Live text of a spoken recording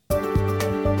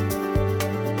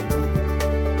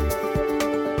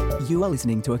You are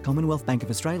listening to a Commonwealth Bank of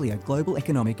Australia Global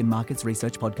Economic and Markets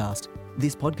Research podcast.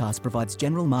 This podcast provides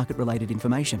general market-related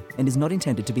information and is not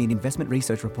intended to be an investment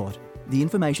research report. The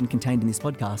information contained in this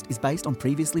podcast is based on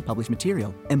previously published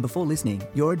material, and before listening,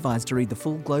 you're advised to read the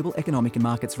full Global Economic and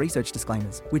Markets Research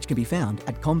disclaimers, which can be found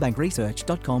at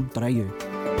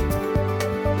commbankresearch.com.au.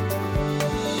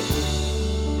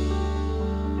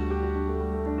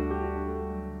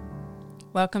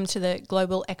 Welcome to the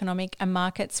Global Economic and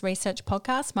Markets Research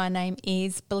Podcast. My name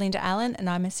is Belinda Allen and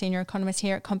I'm a Senior Economist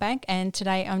here at CommBank, and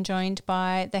today I'm joined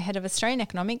by the Head of Australian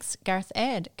Economics, Gareth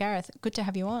Aird. Gareth, good to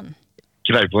have you on.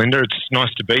 G'day Belinda, it's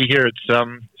nice to be here. It's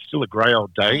still a grey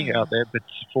old day out there, but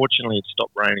fortunately it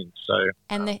stopped raining, so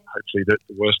hopefully the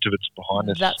worst of it's behind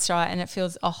us. That's right, and it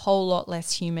feels a whole lot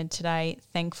less humid today,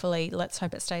 thankfully. Let's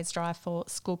hope it stays dry for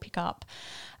school pickup.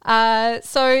 So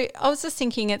I was just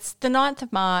thinking, it's the 9th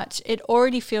of March. It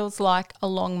already feels like a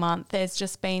long month. There's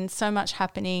just been so much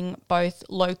happening both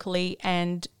locally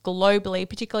and globally,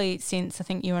 particularly since I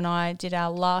think you and I did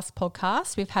our last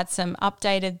podcast. We've had some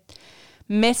updated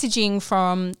messaging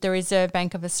from the Reserve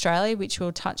Bank of Australia, which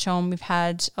we'll touch on. We've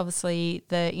had obviously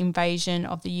the invasion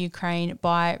of the Ukraine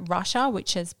by Russia,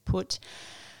 which has put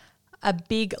a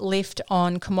big lift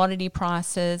on commodity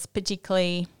prices,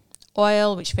 particularly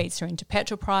oil, which feeds through into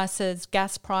petrol prices,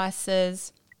 gas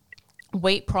prices,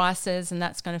 wheat prices, and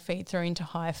that's going to feed through into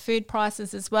higher food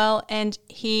prices as well. And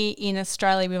here in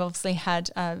Australia, we've obviously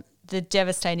had the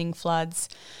devastating floods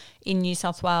in New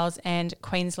South Wales and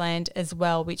Queensland as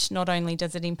well, which not only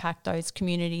does it impact those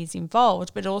communities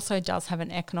involved, but also does have an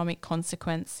economic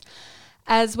consequence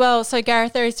as well. So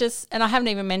Gareth, there is just, and I haven't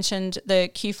even mentioned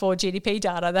the Q4 GDP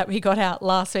data that we got out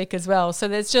last week as well. So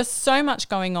there's just so much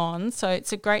going on. So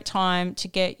it's a great time to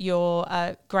get your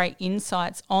great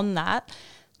insights on that.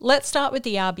 Let's start with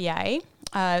the RBA.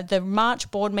 The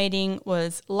March board meeting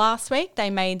was last week.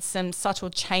 They made some subtle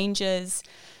changes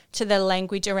to the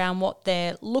language around what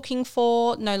they're looking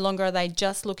for. No longer are they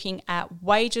just looking at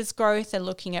wages growth, they're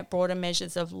looking at broader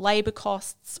measures of labour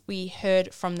costs. We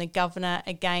heard from the Governor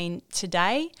again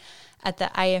today at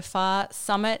the AFR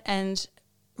summit, and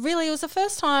really it was the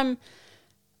first time,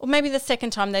 or maybe the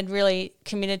second time, they'd really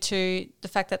committed to the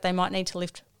fact that they might need to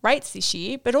lift rates this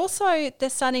year, but also they're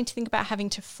starting to think about having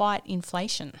to fight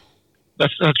inflation.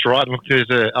 That's right. Look, there's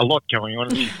a lot going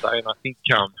on, as you say, and I think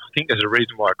there's a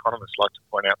reason why economists like to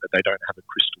point out that they don't have a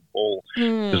crystal ball.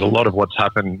 There's a lot of what's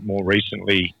happened more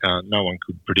recently no one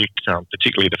could predict,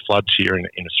 particularly the floods here in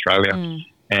Australia,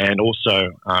 and also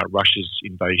Russia's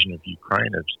invasion of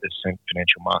Ukraine has sent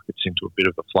financial markets into a bit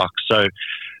of a flux. So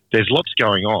there's lots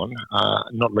going on,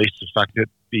 not least the fact that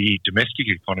the domestic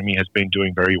economy has been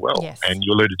doing very well. Yes. And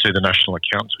you alluded to the national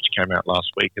accounts, which came out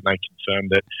last week, and they confirmed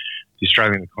that the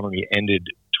Australian economy ended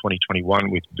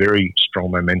 2021 with very strong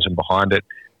momentum behind it.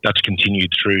 That's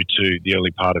continued through to the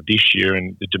early part of this year,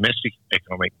 and the domestic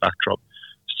economic backdrop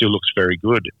still looks very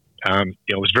good.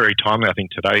 It was very timely, I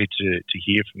think, today to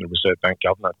hear from the Reserve Bank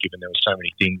Governor, given there were so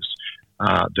many things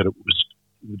that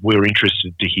we're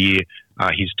interested to hear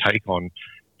his take on.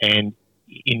 And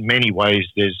in many ways,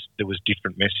 there was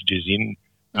different messages in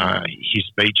his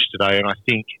speech today, and I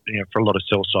think for a lot of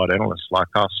sell-side analysts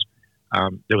like us,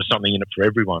 there was something in it for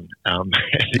everyone. In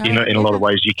a lot of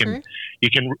ways, you can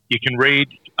read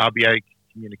RBA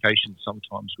communication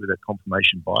sometimes with a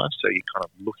confirmation bias, so you're kind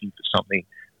of looking for something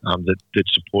that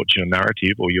supports your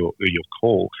narrative or your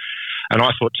call. And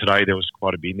I thought today there was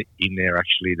quite a bit in there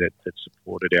actually that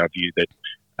supported our view that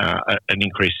an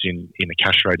increase in the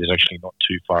cash rate is actually not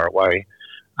too far away.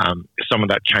 Some of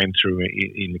that came through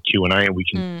in the Q&A, and we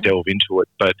can delve into it.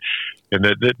 But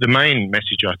the main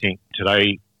message I think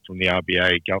today from the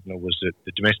RBA governor was that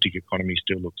the domestic economy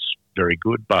still looks very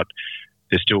good, but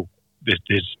there's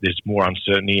more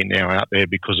uncertainty now out there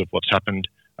because of what's happened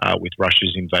with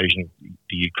Russia's invasion of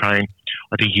the Ukraine.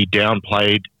 I think he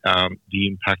downplayed the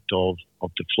impact of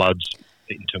the floods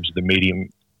in terms of the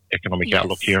medium economic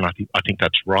outlook here, and I think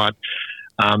that's right.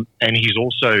 And he's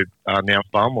also now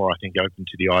far more, I think, open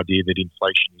to the idea that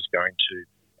inflation is going to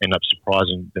end up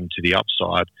surprising them to the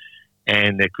upside,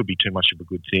 and there could be too much of a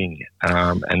good thing,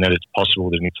 and that it's possible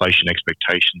that inflation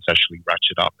expectations actually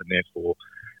ratchet up, and therefore,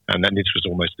 and then this was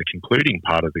almost the concluding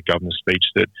part of the governor's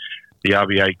speech, that the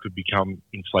RBA could become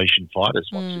inflation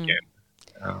fighters once again.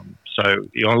 So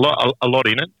a lot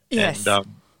in it, yes.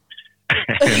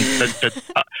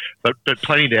 But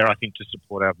plenty there, I think, to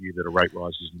support our view that a rate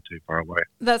rise isn't too far away.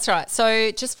 That's right. So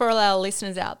just for all our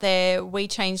listeners out there, we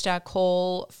changed our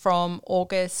call from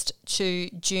August to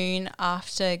June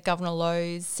after Governor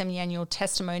Lowe's semi-annual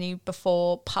testimony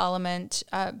before Parliament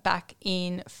back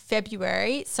in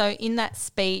February. So in that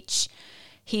speech,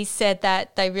 He said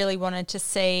that they really wanted to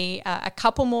see a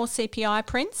couple more CPI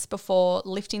prints before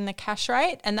lifting the cash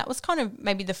rate, and that was kind of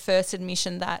maybe the first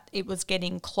admission that it was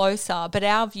getting closer. But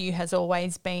our view has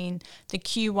always been the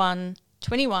Q1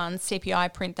 21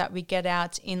 CPI print that we get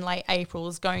out in late April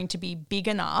is going to be big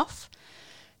enough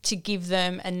to give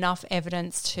them enough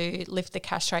evidence to lift the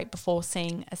cash rate before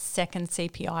seeing a second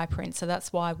CPI print. So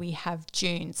that's why we have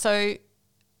June. So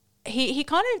he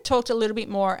kind of talked a little bit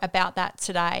more about that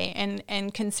today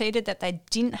and conceded that they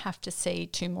didn't have to see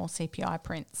two more CPI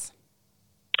prints.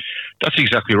 That's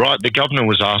exactly right. The governor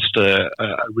was asked a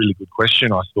really good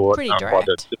question, I thought, Pretty by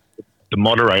direct. the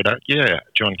moderator,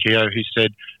 John Keogh, who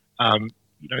said,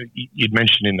 you'd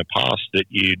mentioned in the past that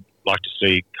you'd like to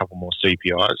see a couple more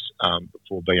CPIs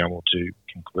before being able to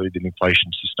conclude that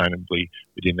inflation sustainably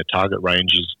within the target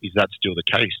range. Is that still the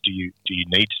case? Do you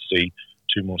need to see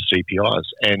two more CPIs?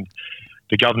 And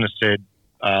the governor said,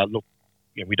 look,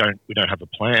 we don't have a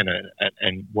plan,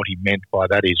 and what he meant by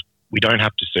that is we don't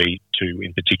have to see two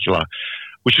in particular,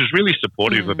 which was really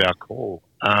supportive of our call.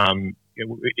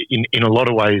 In a lot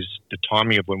of ways, the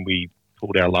timing of when we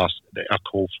pulled our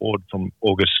call forward from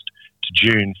August to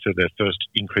June for the first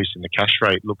increase in the cash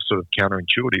rate looks sort of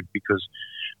counterintuitive, because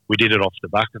we did it off the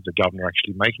back of the governor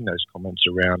actually making those comments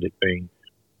around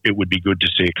it would be good to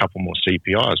see a couple more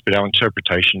CPIs. But our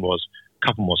interpretation was a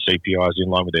couple more CPIs in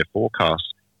line with their forecast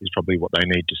is probably what they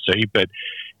need to see. But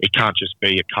it can't just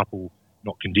be a couple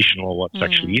not conditional on what's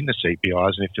actually in the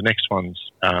CPIs. And if the next one's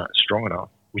strong enough,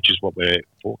 which is what we're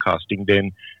forecasting,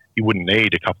 then you wouldn't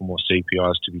need a couple more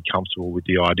CPIs to be comfortable with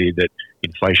the idea that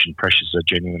inflation pressures are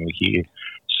genuinely here.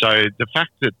 So the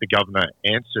fact that the governor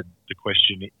answered the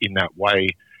question in that way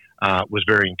was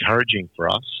very encouraging for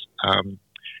us.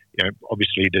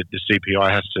 Obviously the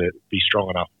CPI has to be strong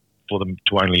enough for them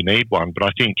to only need one, but I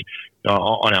think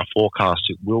on our forecast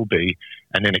it will be,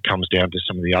 and then it comes down to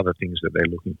some of the other things that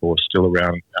they're looking for still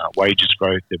around wages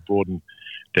growth. They've broadened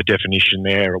the definition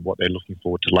there of what they're looking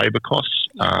for to labour costs,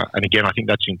 and again I think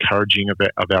that's encouraging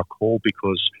of our call,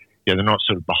 because they're not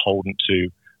sort of beholden to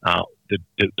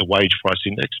the wage price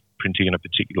index printing in a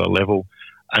particular level.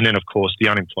 And then of course the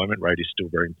unemployment rate is still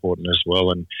very important as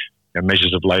well, and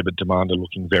measures of labour demand are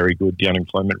looking very good. The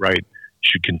unemployment rate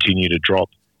should continue to drop,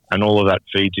 and all of that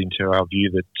feeds into our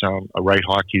view that a rate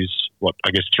hike is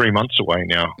 3 months away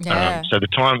now. Yeah. So the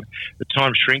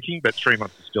time's shrinking, but 3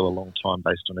 months is still a long time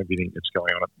based on everything that's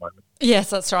going on at the moment. Yes,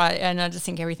 that's right. And I just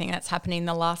think everything that's happening in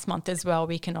the last month as well,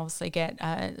 we can obviously get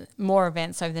more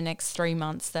events over the next 3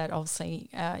 months that obviously,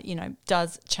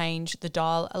 does change the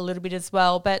dial a little bit as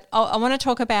well. But I want to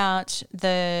talk about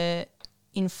the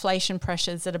inflation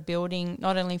pressures that are building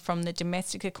not only from the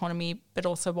domestic economy but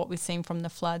also what we've seen from the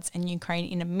floods in Ukraine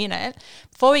in a minute.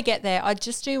 Before we get there, I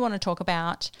just do want to talk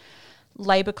about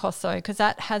labour costs though, because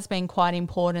that has been quite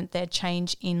important, their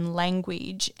change in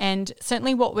language, and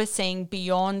certainly what we're seeing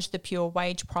beyond the pure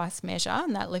wage price measure,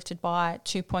 and that lifted by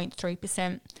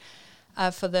 2.3%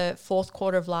 for the fourth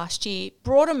quarter of last year.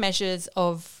 Broader measures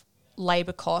of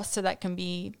labour costs, so that can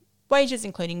be wages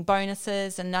including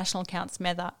bonuses and national accounts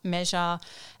measure.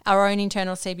 Our own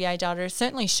internal CBA data is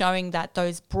certainly showing that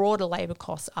those broader labour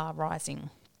costs are rising.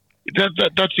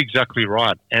 That's exactly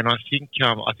right, and I think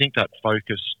that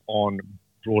focus on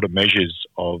broader measures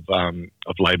of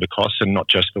labour costs and not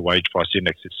just the wage price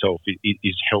index itself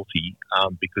is healthy,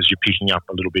 because you're picking up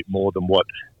a little bit more than what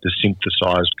the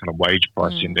synthesised kind of wage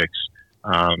price index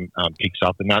picks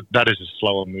up, and that is a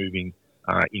slower moving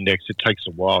index. It takes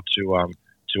a while to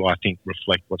I think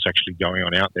reflect what's actually going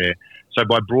on out there. So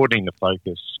by broadening the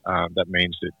focus, that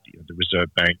means that the Reserve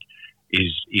Bank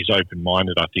is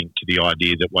open-minded, I think, to the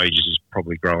idea that wages is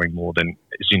probably growing more than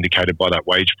is indicated by that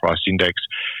wage price index.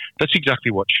 That's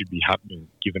exactly what should be happening,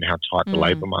 given how tight the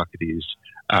labour market is.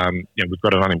 We've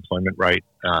got an unemployment rate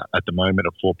at the moment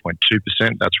of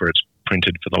 4.2%. That's where it's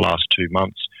printed for the last 2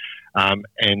 months.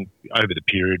 And over the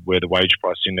period where the wage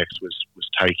price index was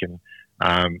taken,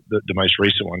 the most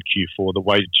recent one, Q4,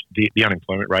 the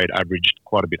unemployment rate averaged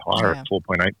quite a bit higher at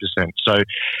 4.8%. So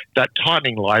that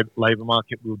tightening labour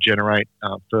market will generate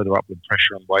further upward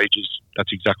pressure on wages.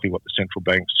 That's exactly what the central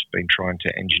bank's been trying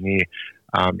to engineer.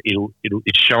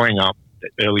 It's showing up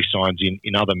early signs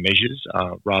in other measures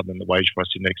rather than the wage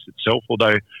price index itself,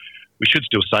 although we should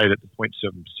still say that the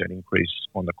 0.7% increase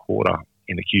on the quarter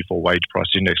in the Q4 wage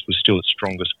price index was still its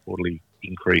strongest quarterly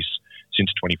increase since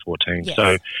 2014. Yes.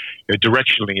 So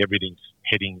directionally, everything's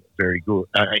heading very good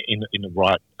in the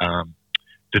right,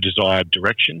 the desired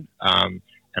direction. And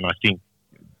I think,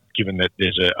 given that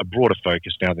there's a broader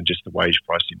focus now than just the wage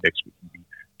price index, we can be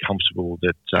comfortable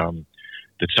that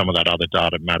that some of that other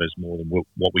data matters more than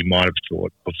what we might have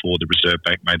thought before the Reserve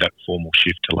Bank made that formal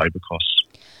shift to labour costs.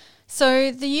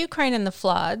 So the Ukraine and the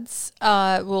floods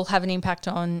will have an impact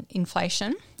on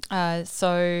inflation.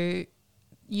 So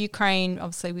Ukraine,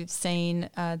 obviously we've seen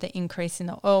the increase in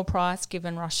the oil price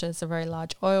given Russia's a very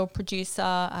large oil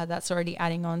producer. That's already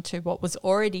adding on to what was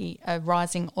already a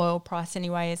rising oil price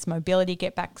anyway as mobility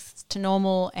get back to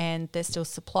normal and there's still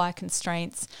supply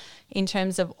constraints in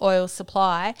terms of oil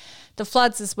supply. The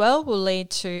floods as well will lead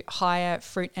to higher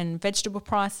fruit and vegetable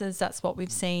prices. That's what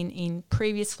we've seen in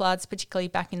previous floods, particularly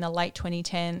back in the late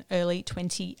 2010, early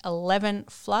 2011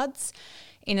 floods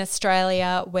in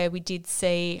Australia, where we did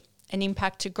see an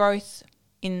impact to growth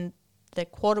in the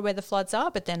quarter where the floods are,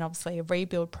 but then obviously a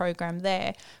rebuild program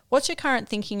there. What's your current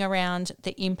thinking around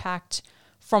the impact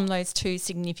from those two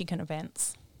significant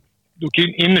events? Look,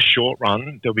 in the short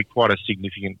run, there'll be quite a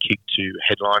significant kick to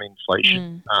headline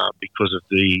inflation because of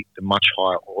the much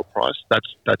higher oil price.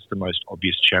 That's the most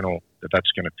obvious channel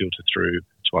that's going to filter through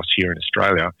to us here in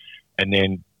Australia. And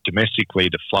then domestically,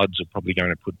 the floods are probably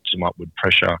going to put some upward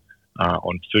pressure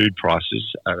on food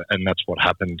prices, and that's what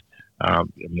happened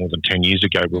more than 10 years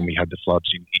ago when we had the floods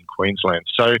in Queensland.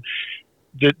 So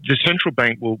the central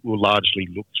bank will largely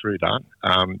look through that.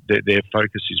 Their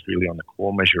focus is really on the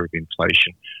core measure of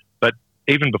inflation. But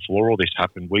even before all this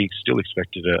happened, we still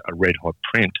expected a red-hot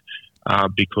print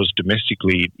because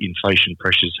domestically inflation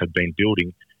pressures had been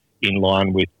building in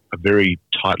line with a very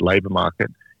tight labour market,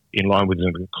 in line with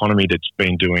an economy that's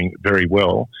been doing very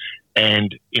well,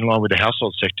 and in line with the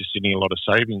household sector sitting a lot of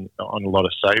savings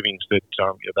that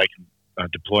they can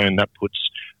deploy, and that puts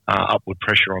upward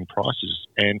pressure on prices.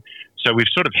 And so we've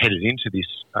sort of headed into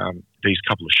these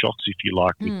couple of shocks, if you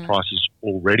like, with prices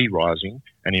already rising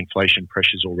and inflation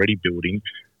pressures already building.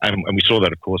 And we saw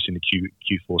that, of course, in the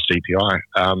Q4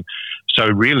 CPI. So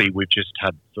really, we've just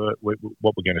had what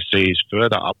we're going to see is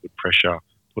further upward pressure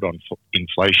put on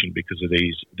inflation because of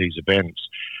these events.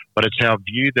 But it's our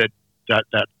view that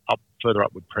further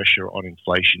upward pressure on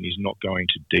inflation is not going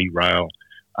to derail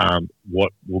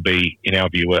what will be, in our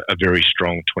view, a very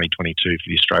strong 2022 for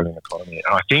the Australian economy.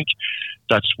 And I think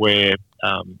that's where,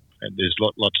 and there's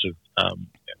lots of,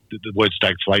 the word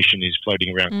stagflation is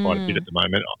floating around quite a bit at the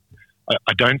moment.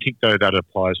 I don't think, though, that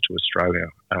applies to Australia.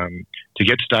 To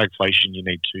get stagflation, you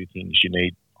need two things. You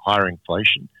need higher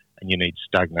inflation and you need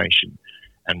stagnation.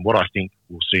 And what I think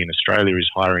we'll see in Australia is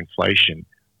higher inflation,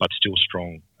 but still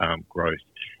strong growth.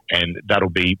 And that'll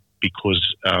be because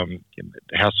the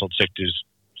household sector's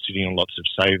sitting on lots of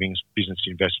savings, business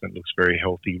investment looks very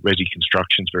healthy, resi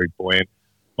construction's very buoyant,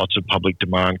 lots of public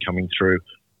demand coming through.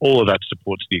 All of that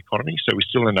supports the economy. So we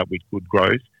still end up with good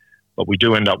growth, but we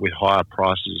do end up with higher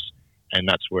prices. And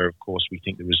that's where, of course, we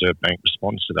think the Reserve Bank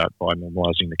responds to that by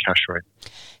normalising the cash rate.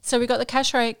 So we got the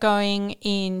cash rate going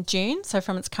in June, so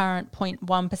from its current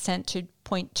 0.1% to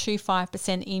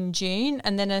 0.25% in June,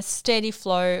 and then a steady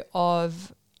flow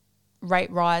of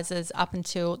rate rises up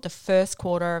until the first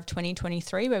quarter of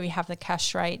 2023, where we have the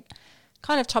cash rate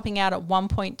kind of topping out at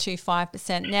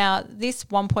 1.25%. Now, this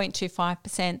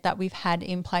 1.25% that we've had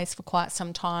in place for quite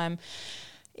some time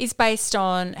is based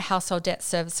on household debt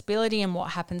serviceability and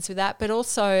what happens with that. But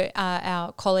also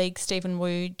our colleague Stephen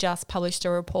Wu just published a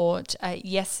report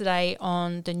yesterday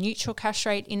on the neutral cash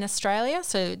rate in Australia.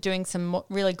 So doing some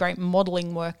really great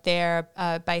modelling work there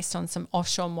based on some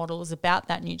offshore models about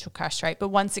that neutral cash rate. But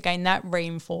once again, that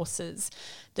reinforces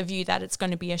the view that it's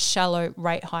going to be a shallow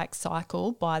rate hike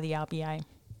cycle by the RBA.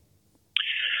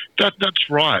 That's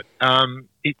right.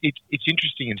 It's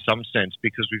interesting in some sense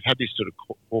because we've had this sort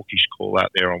of hawkish call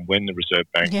out there on when the Reserve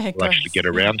Bank will actually get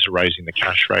around to raising the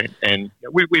cash rate. And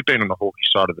we've been on the hawkish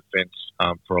side of the fence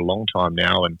for a long time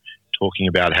now and talking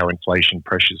about how inflation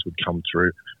pressures would come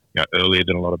through earlier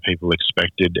than a lot of people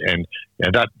expected. And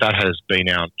that has been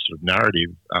our sort of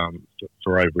narrative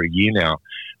for over a year now.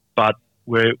 But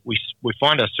we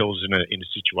find ourselves in a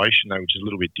situation, though, which is a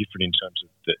little bit different in terms of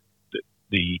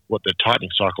what the tightening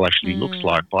cycle actually looks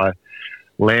like by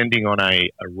landing on a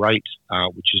rate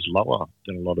which is lower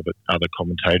than a lot of other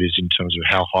commentators in terms of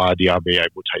how high the RBA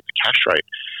will take the cash rate.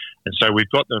 And so we've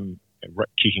got them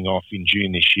kicking off in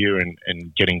June this year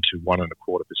and getting to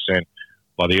 1.25%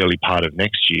 by the early part of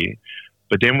next year.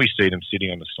 But then we see them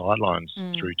sitting on the sidelines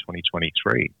through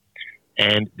 2023.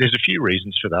 And there's a few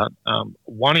reasons for that.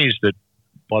 One is that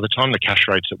by the time the cash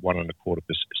rate's at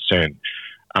 1.25%,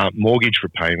 mortgage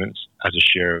repayments as a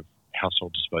share of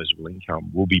household disposable income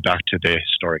will be back to their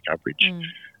historic average.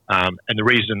 And the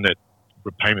reason that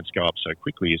repayments go up so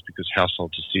quickly is because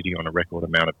households are sitting on a record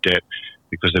amount of debt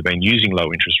because they've been using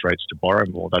low interest rates to borrow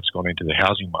more. That's gone into the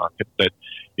housing market. But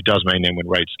it does mean then when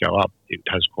rates go up, it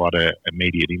has quite an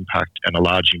immediate impact and a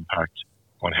large impact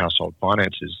on household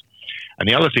finances. And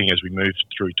the other thing as we move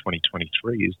through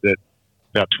 2023 is that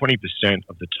about 20%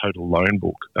 of the total loan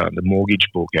book, the mortgage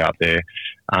book out there,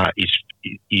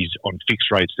 is on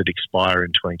fixed rates that expire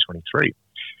in 2023.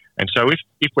 And so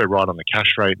if we're right on the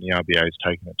cash rate and the RBA has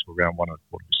taken it to around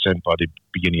 1.25% by the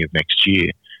beginning of next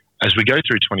year, as we go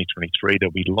through 2023,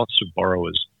 there'll be lots of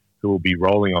borrowers who will be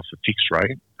rolling off a fixed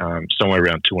rate, somewhere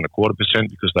around 2.25%,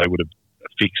 because they would have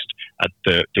fixed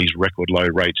at these record low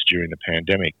rates during the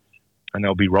pandemic. And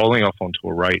they'll be rolling off onto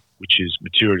a rate which is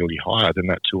materially higher than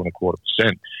that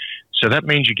 2.25%. So that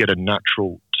means you get a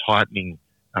natural tightening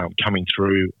coming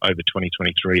through over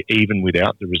 2023, even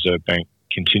without the Reserve Bank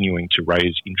continuing to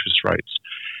raise interest rates.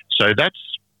 So that's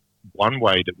one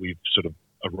way that we've sort of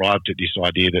arrived at this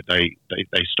idea that they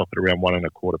stop at around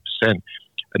 1.25%.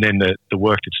 And then the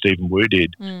work that Stephen Wu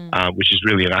did, which is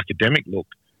really an academic look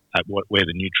at where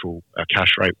the neutral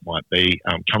cash rate might be,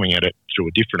 coming at it through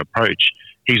a different approach,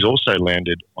 he's also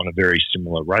landed on a very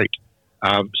similar rate.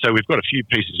 So we've got a few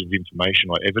pieces of information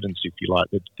or evidence, if you like,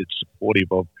 that's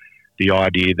supportive of the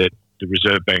idea that the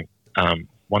Reserve Bank,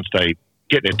 once they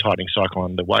get their tightening cycle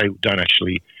underway, don't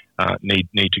actually need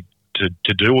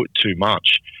to do it too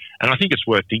much. And I think it's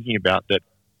worth thinking about that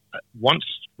once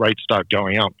rates start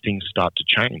going up, things start to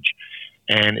change.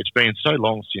 And it's been so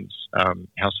long since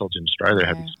households in Australia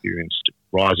have experienced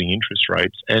rising interest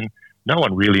rates, and no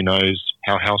one really knows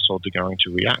how households are going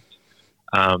to react.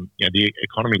 The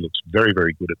economy looks very,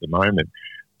 very good at the moment,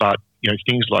 but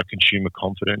things like consumer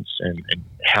confidence and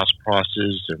house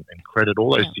prices and credit,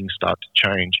 all those things start to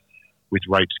change with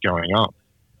rates going up.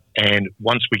 And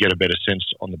once we get a better sense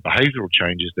on the behavioural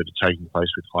changes that are taking place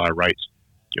with higher rates,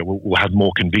 we'll have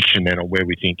more conviction then on where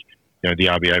we think the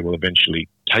RBA will eventually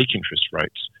take interest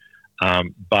rates.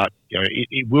 But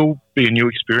it will be a new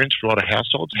experience for a lot of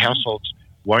households. Households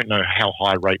won't know how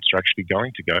high rates are actually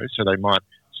going to go, so they might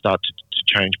start to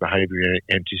change behaviour in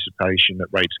anticipation that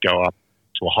rates go up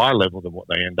to a higher level than what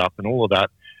they end up, and all of that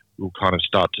will kind of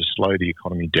start to slow the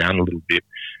economy down a little bit.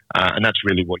 And that's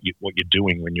really what you're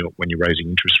doing when you're raising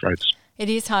interest rates. It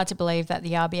is hard to believe that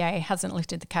the RBA hasn't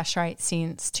lifted the cash rate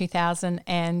since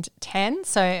 2010.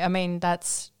 So, I mean,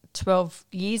 that's 12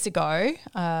 years ago,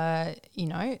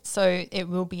 so it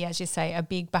will be, as you say, a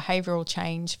big behavioural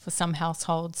change for some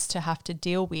households to have to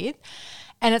deal with.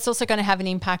 And it's also going to have an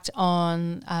impact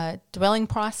on dwelling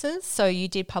prices. So you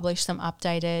did publish some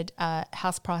updated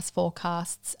house price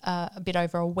forecasts a bit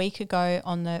over a week ago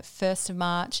on the 1st of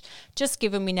March. Just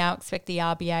given we now expect the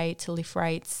RBA to lift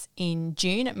rates in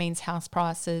June, it means house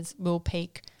prices will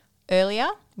peak earlier.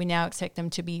 We now expect them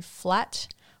to be flat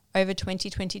over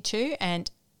 2022 and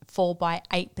fall by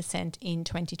 8% in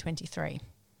 2023.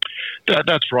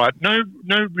 That's right. No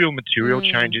real material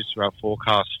changes to our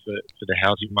forecast for the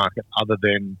housing market, other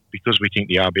than because we think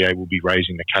the RBA will be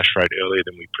raising the cash rate earlier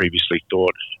than we previously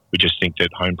thought. We just think that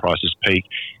home prices peak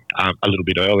a little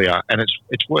bit earlier. And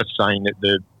it's worth saying that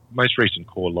the most recent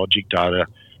CoreLogic data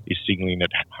is signalling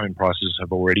that home prices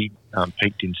have already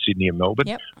peaked in Sydney and Melbourne.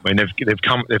 Yep. I mean,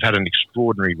 they've had an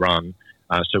extraordinary run,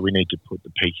 so we need to put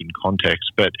the peak in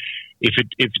context. But if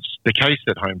it's the case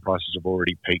that home prices have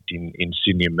already peaked in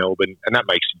Sydney and Melbourne, and that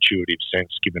makes intuitive sense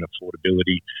given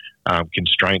affordability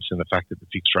constraints and the fact that the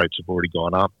fixed rates have already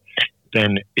gone up,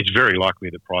 then it's very likely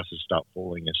that prices start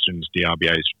falling as soon as the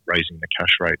RBA is raising the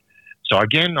cash rate. So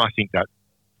again, I think that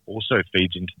also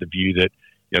feeds into the view that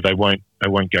they won't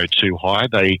go too high.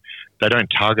 They don't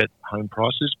target home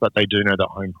prices, but they do know that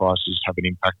home prices have an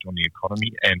impact on the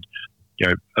economy, and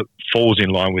it falls in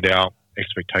line with our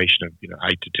expectation of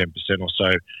 8 to 10% or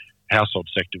so. Household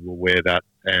sector will wear that,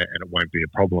 and it won't be a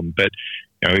problem. But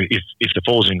if the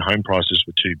falls in home prices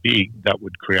were too big, that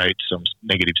would create some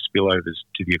negative spillovers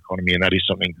to the economy, and that is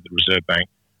something that the Reserve Bank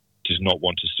does not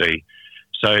want to see.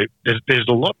 So there's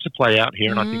a lot to play out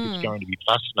here, and I think it's going to be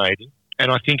fascinating.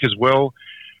 And I think as well,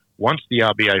 once the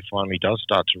RBA finally does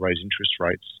start to raise interest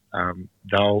rates,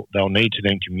 they'll need to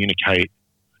then communicate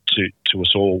to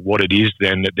us all what it is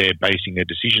then that they're basing their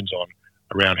decisions on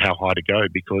around how high to go,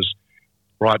 because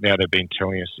right now they've been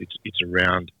telling us it's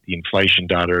around the inflation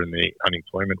data and the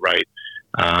unemployment rate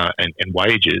and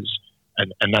wages,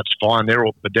 and that's fine. They're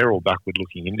all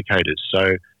backward-looking indicators.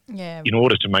 So in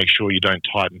order to make sure you don't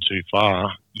tighten too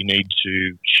far, you need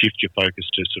to shift your focus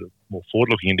to sort of more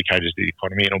forward-looking indicators of the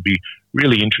economy. And it'll be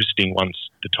really interesting once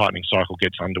the tightening cycle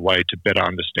gets underway to better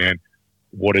understand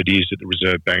what it is that the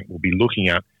Reserve Bank will be looking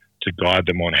at to guide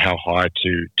them on how high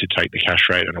to take the cash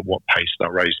rate and at what pace they'll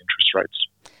raise interest rates.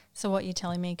 So what you're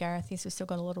telling me, Gareth, is we've still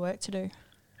got a lot of work to do.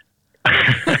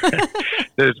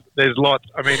 There's lots.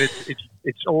 I mean,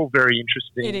 it's all very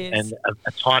interesting. It is. And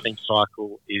a tightening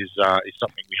cycle is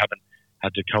something we haven't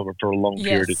had to cover for a long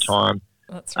period of time.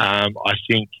 That's right. I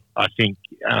think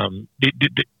this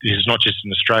is not just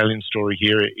an Australian story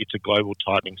here. It's a global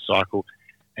tightening cycle,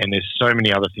 and there's so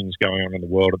many other things going on in the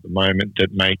world at the moment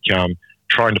that make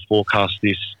trying to forecast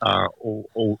this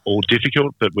all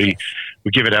difficult. But we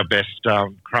give it our best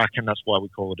crack, and that's why we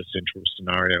call it a central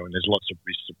scenario. And there's lots of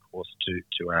risks, of course,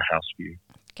 to our house view.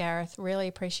 Gareth, really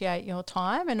appreciate your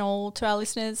time, and all to our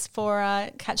listeners for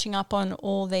catching up on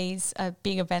all these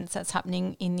big events that's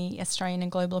happening in the Australian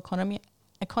and global economy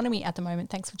at the moment.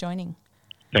 Thanks for joining.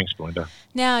 Thanks, Belinda.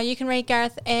 Now, you can read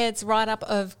Gareth Aird's write-up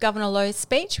of Governor Lowe's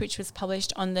speech, which was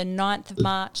published on the 9th of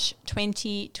March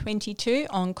 2022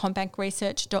 on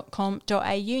combankresearch.com.au,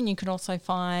 and you can also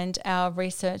find our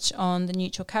research on the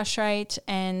neutral cash rate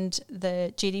and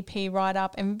the GDP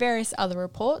write-up and various other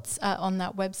reports on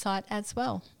that website as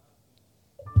well.